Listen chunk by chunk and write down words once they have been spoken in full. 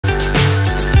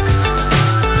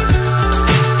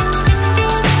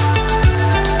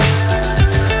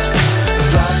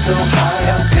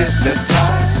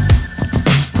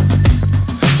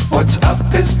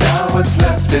is down, what's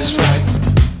left is right.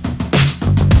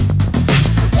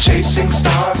 Chasing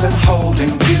stars and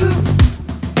holding you.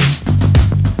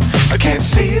 I can't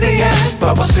see the end,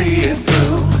 but we'll see it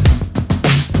through.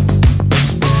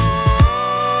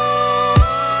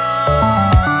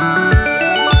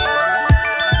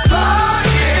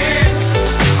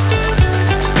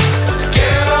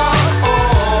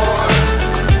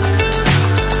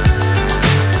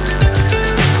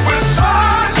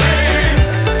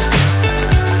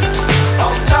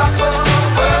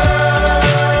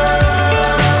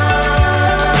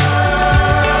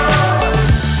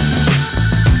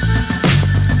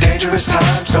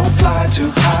 Times don't fly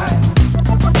too high.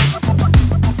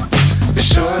 Be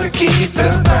sure to keep the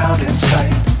ground in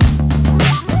sight.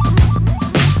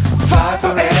 Fly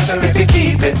forever if you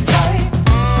keep it tight.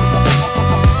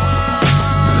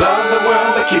 Love the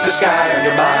world but keep the sky on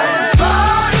your mind.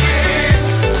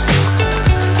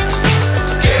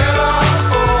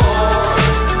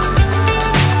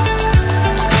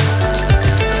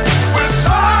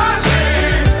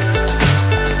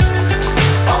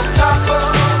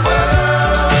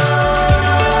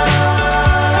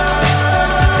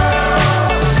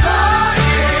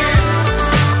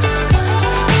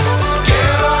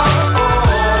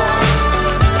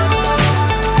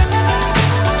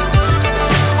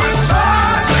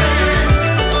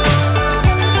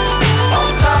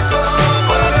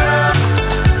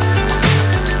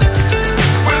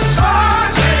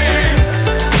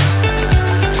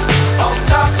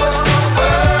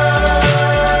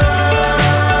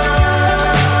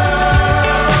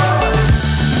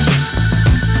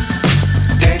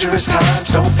 Dangerous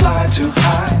times don't fly too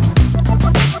high.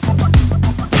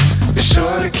 Be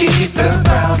sure to keep the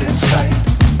ground in sight.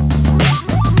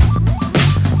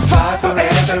 Fly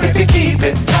forever if you keep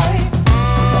it tight.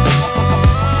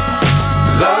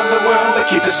 Love the world but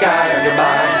keep the sky on your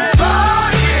mind.